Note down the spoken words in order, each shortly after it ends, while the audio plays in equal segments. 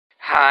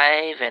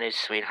Hi, Vintage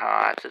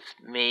Sweethearts. It's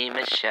me,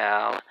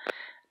 Michelle,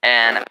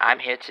 and I'm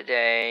here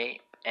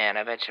today. And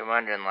I bet you're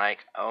wondering,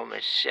 oh,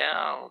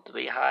 Michelle, the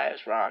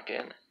beehive's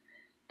rocking,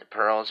 the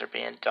pearls are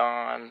being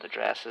donned, the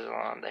dress is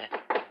on,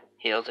 the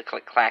heels are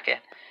click-clacking,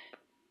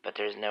 but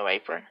there's no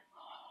apron.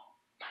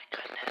 My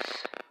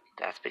goodness,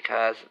 that's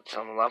because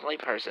some lovely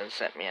person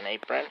sent me an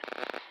apron.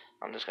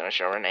 I'm just gonna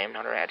show her name,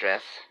 not her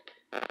address.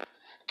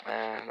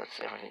 Let's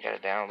see if we can get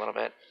it down a little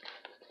bit.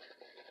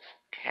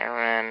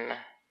 Karen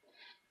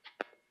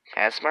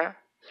Hasmer.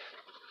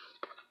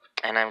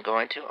 And I'm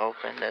going to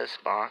open this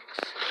box.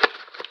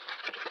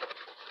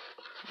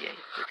 Yay,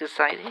 it's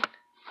exciting.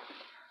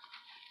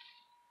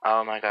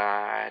 Oh my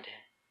god.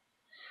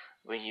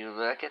 Will you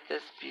look at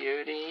this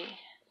beauty?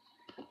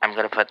 I'm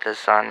gonna put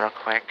this on real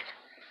quick.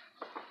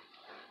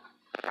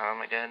 Oh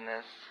my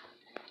goodness.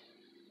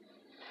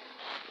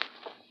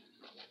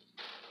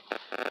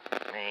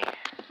 Me.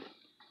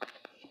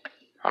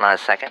 Hold on a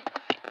second.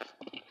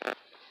 This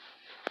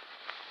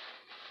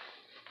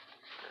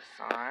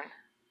on.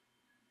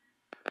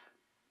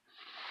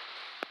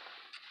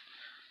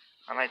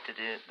 I like to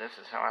do, this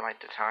is how I like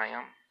to tie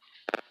them.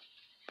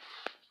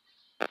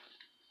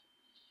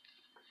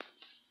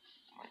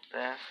 Like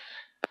this.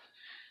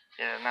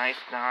 Get a nice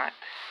knot.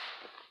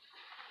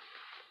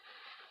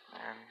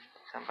 And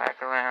come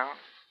back around.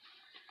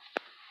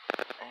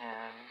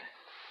 And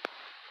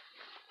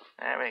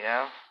there we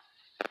go.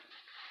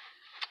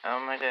 Oh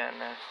my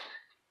goodness.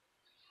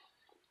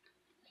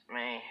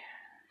 Me.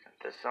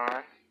 Put this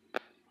on.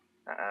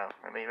 Uh-oh.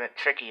 Gonna be a bit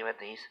tricky with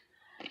these.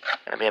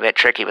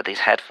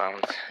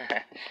 Headphones.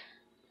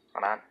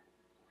 Hold on.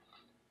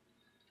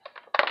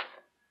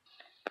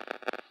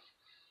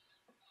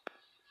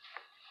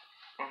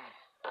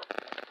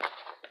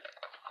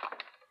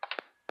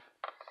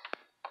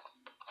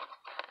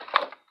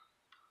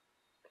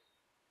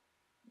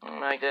 Oh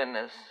my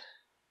goodness.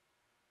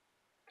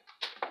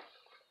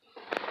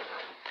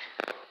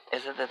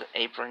 Isn't the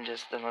apron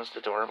just the most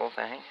adorable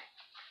thing?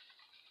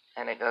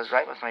 And it goes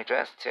right with my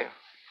dress, too.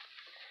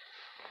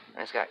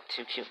 And it's got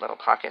two cute little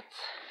pockets.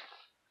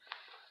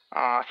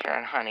 Aw,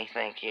 Karen, honey,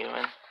 thank you.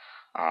 And,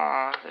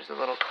 aw, there's a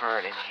little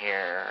card in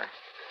here.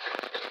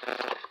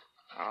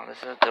 Oh, this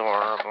is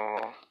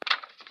adorable.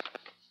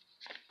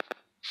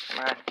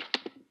 Come on.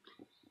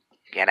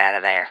 Get out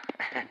of there.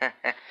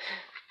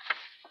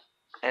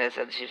 And it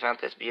said she found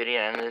this beauty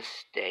in an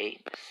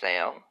estate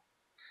sale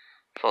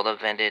full of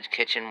vintage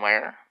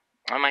kitchenware.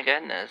 Oh my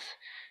goodness.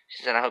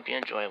 She said, I hope you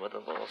enjoy it with a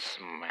little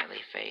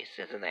smiley face.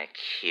 Isn't that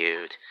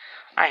cute?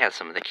 I have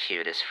some of the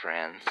cutest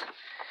friends.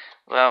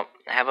 Well,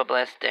 have a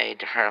blessed day,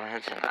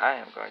 darlings, and I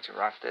am going to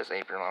rock this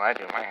apron while I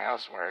do my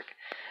housework.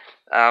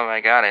 Oh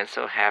my god, I'm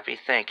so happy.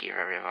 Thank you,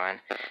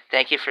 everyone.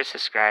 Thank you for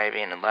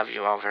subscribing, and love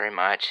you all very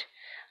much.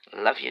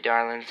 Love you,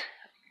 darlings.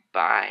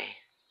 Bye.